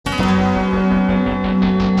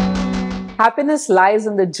Happiness lies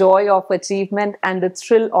in the joy of achievement and the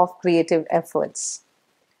thrill of creative efforts.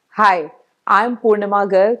 Hi, I'm Purnima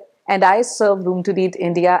Garg and I serve Room to Read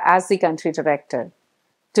India as the country director.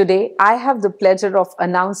 Today, I have the pleasure of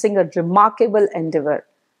announcing a remarkable endeavor,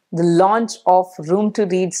 the launch of Room to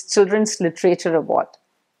Read's Children's Literature Award,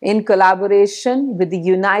 in collaboration with the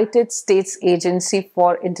United States Agency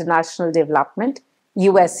for International Development,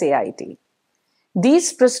 USAID.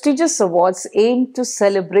 These prestigious awards aim to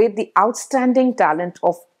celebrate the outstanding talent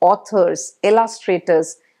of authors,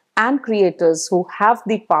 illustrators, and creators who have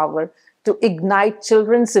the power to ignite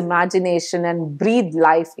children's imagination and breathe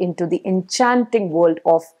life into the enchanting world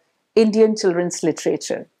of Indian children's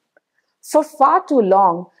literature. For far too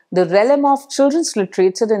long, the realm of children's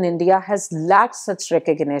literature in India has lacked such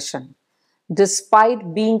recognition.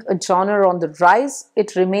 Despite being a genre on the rise,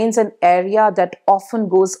 it remains an area that often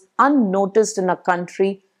goes unnoticed in a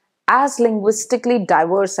country as linguistically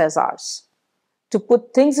diverse as ours. To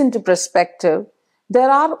put things into perspective,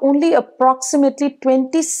 there are only approximately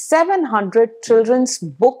 2,700 children's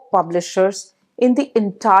book publishers in the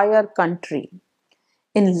entire country.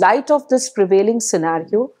 In light of this prevailing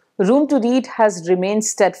scenario, Room to Read has remained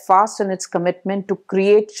steadfast in its commitment to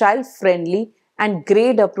create child-friendly and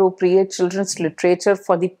grade-appropriate children's literature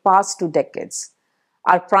for the past 2 decades.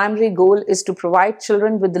 Our primary goal is to provide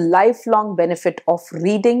children with the lifelong benefit of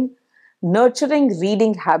reading, nurturing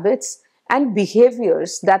reading habits, and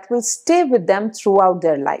behaviors that will stay with them throughout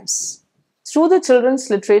their lives. Through the Children's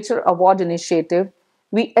Literature Award initiative,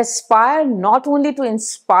 we aspire not only to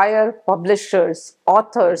inspire publishers,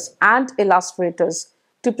 authors, and illustrators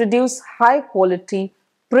to produce high-quality,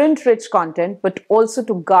 print-rich content, but also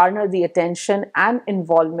to garner the attention and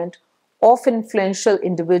involvement of influential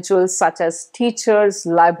individuals such as teachers,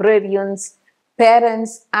 librarians,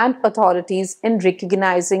 parents, and authorities in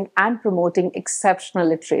recognizing and promoting exceptional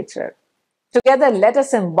literature. Together, let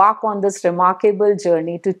us embark on this remarkable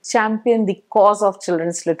journey to champion the cause of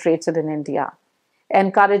children's literature in India,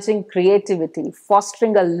 encouraging creativity,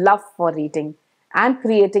 fostering a love for reading, and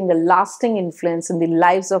creating a lasting influence in the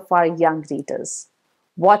lives of our young readers.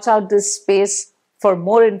 Watch out this space for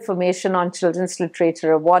more information on Children's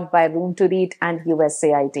Literature Award by Room to Read and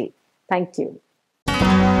USAID. Thank you.